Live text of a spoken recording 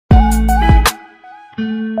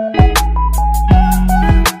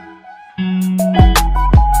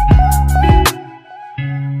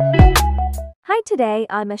Hi, today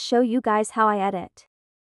I'ma show you guys how I edit.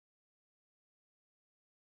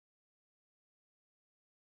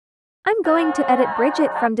 I'm going to edit Bridget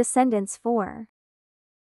from Descendants 4.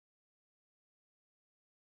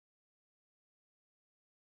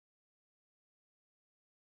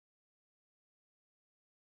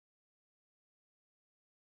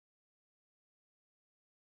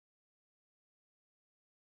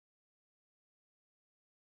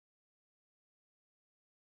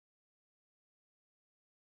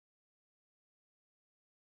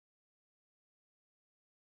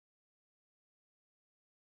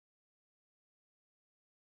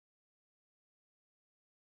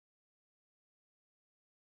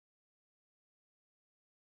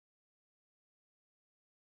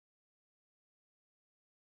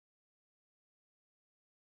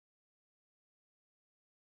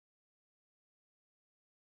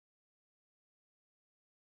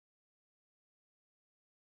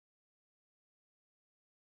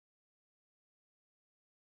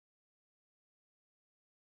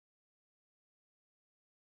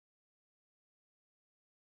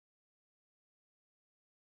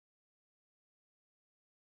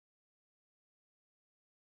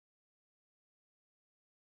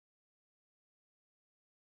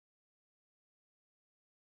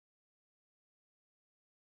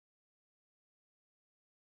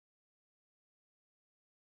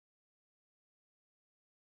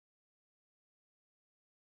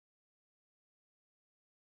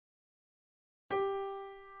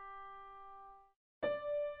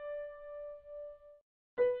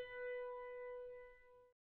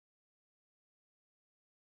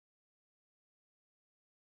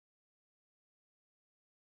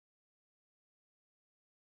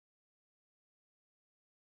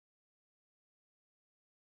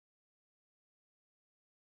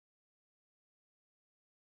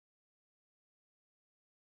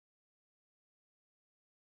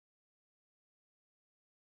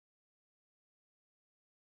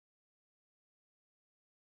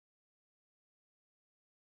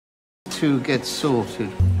 To get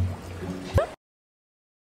sorted.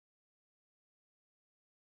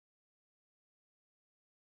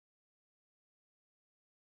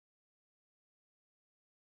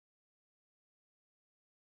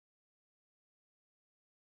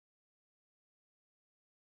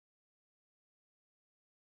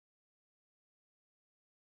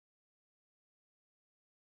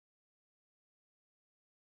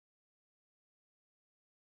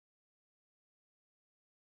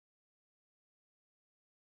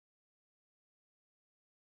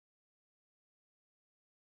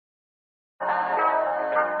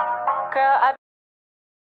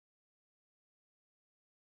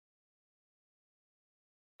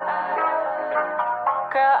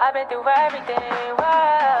 Girl, I've been through everything.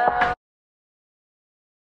 Whoa.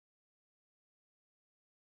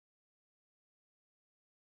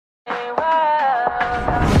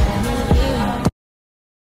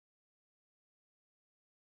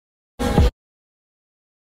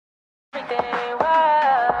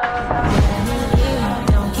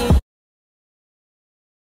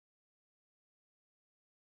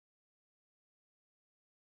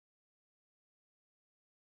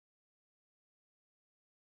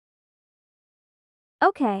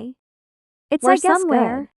 Okay. It's We're I guess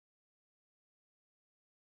somewhere. good.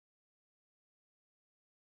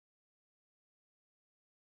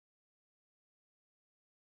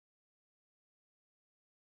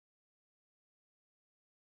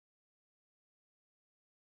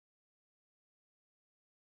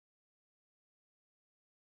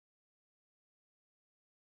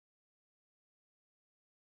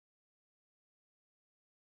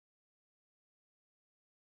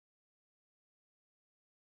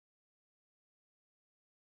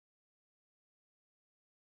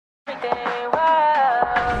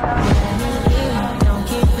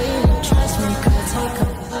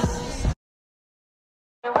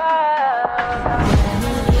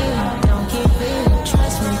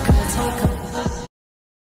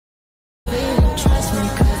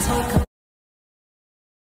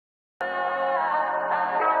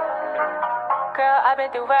 Girl, I've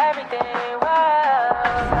been through everything.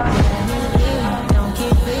 Don't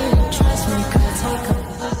give in, trust me, could take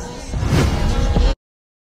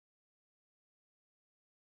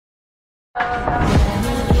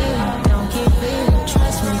Don't give in,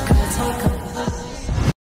 trust me, could take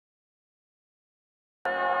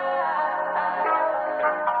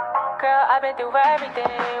Girl, I've been through everything.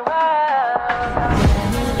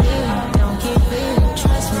 Don't give in,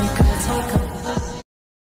 trust me, could take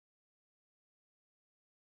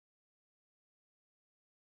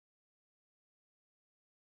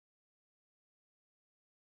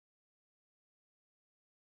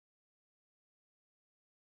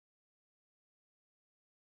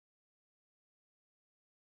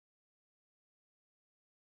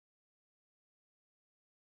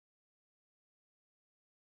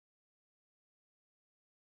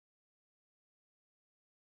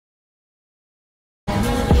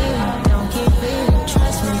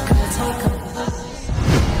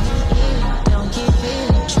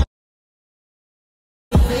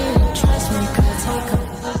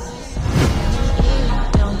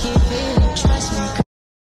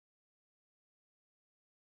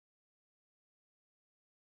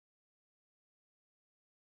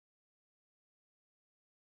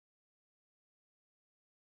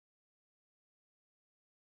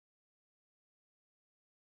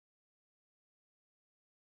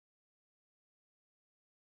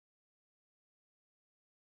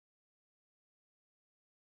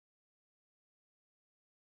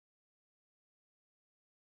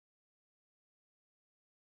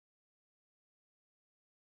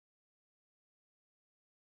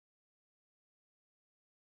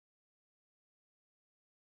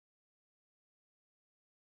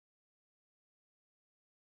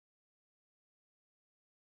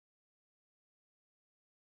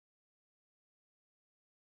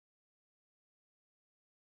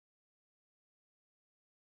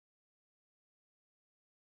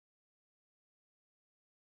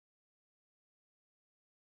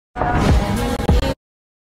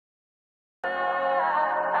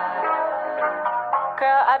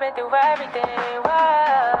I've been through everything.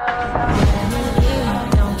 Whoa.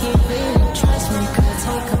 Don't get bitter, trust me, could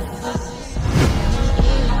take a.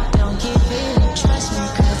 Don't get bitter, trust me,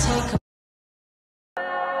 could take a.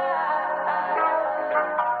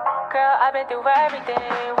 Girl, I've been through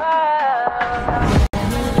everything. Whoa.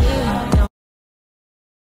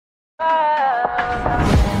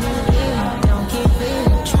 Don't get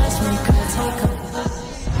bitter, trust me, could take a.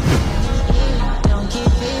 Don't get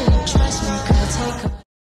bitter, trust me, could take a.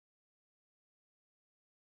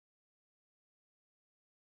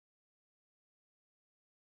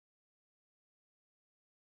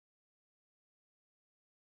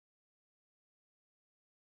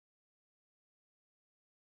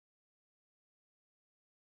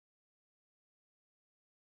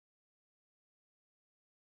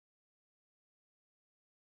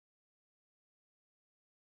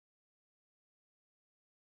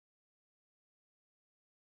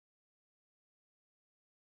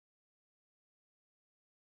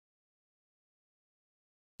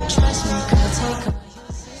 Trust me, could take a.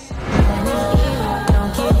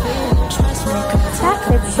 Don't get bitter, trust me, could take a. That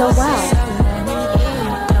fits so well.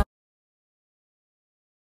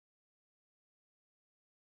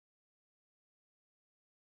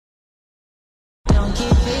 Don't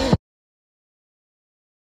get bitter.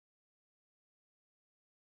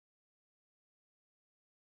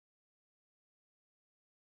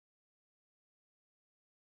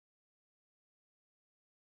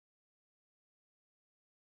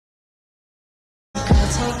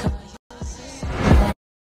 Could take a.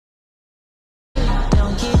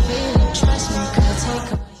 Don't get bitter, trust me, could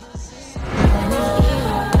take a.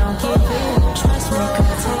 Don't get bitter, trust me,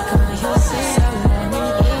 could take a.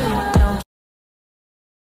 Don't.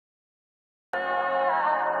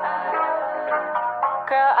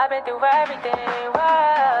 Girl, I've been through everything.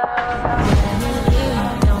 Whoa.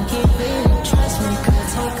 Don't get bitter, trust me, could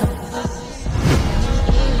take a.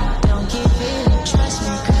 Don't get bitter, trust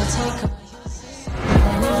me, could take a.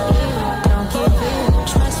 Don't get bitter,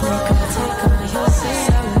 trust me, could take a.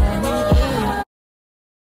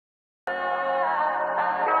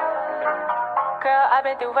 Girl, I've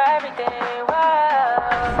been through everything.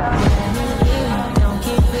 Whoa. Don't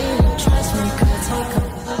get bitter, trust me, could take a.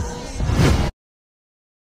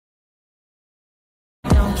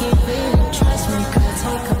 Don't get bitter, trust me, could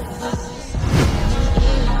take a.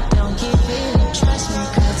 Don't get bitter, trust me,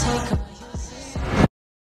 could take a.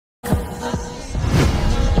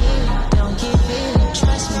 Don't get bitter,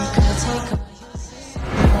 trust me, could take a.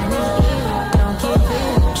 Don't get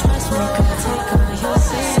bitter, trust me, could take a.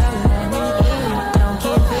 Don't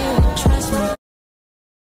get bitter, trust me.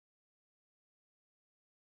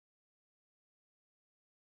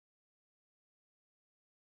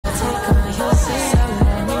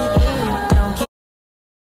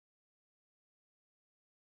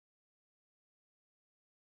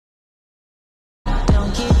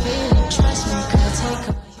 Don't get bitter, trust me, could take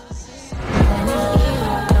a.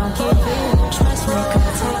 Don't get bitter, trust me,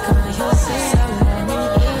 could take a.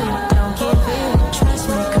 Don't get bitter, trust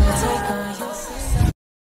me, could take a.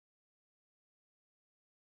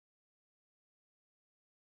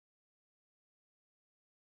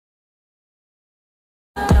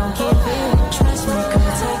 Don't get bitter, trust me,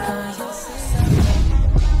 could take a.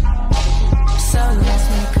 So let's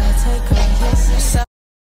make a take a. So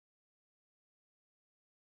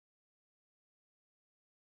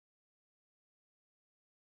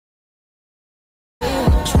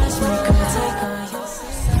trust me, could take a.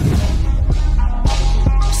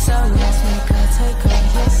 So let's make a take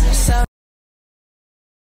a. So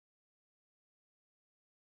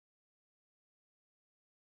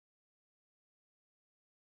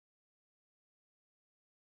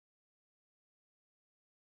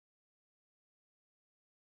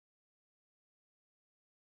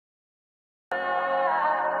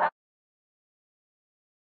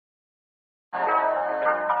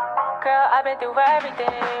Girl, I've been through everything.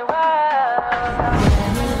 Whoa.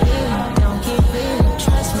 don't get bitter,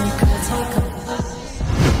 trust me, could take a.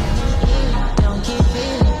 Don't get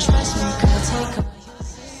bitter, trust me, could take a.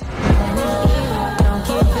 Don't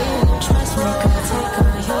get bitter, trust me, could take a.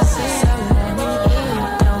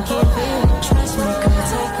 Don't get bitter, trust me, could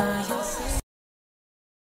take a.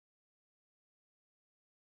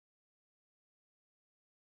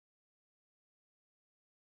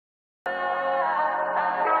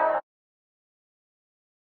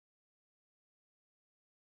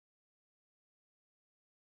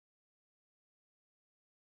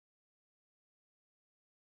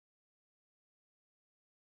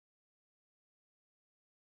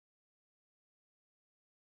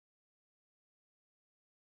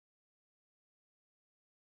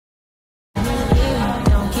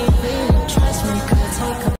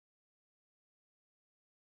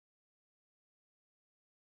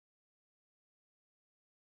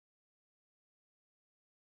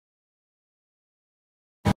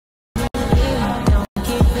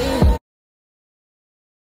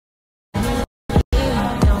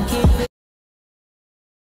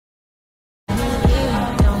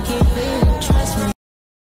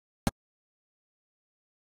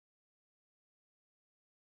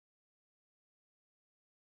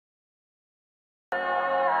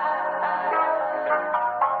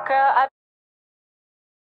 I've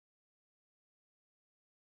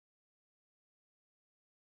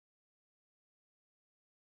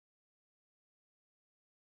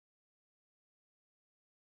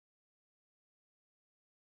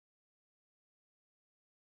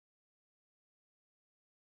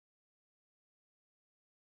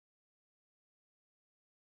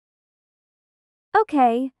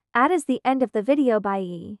Okay, that is the end of the video.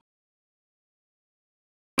 Bye.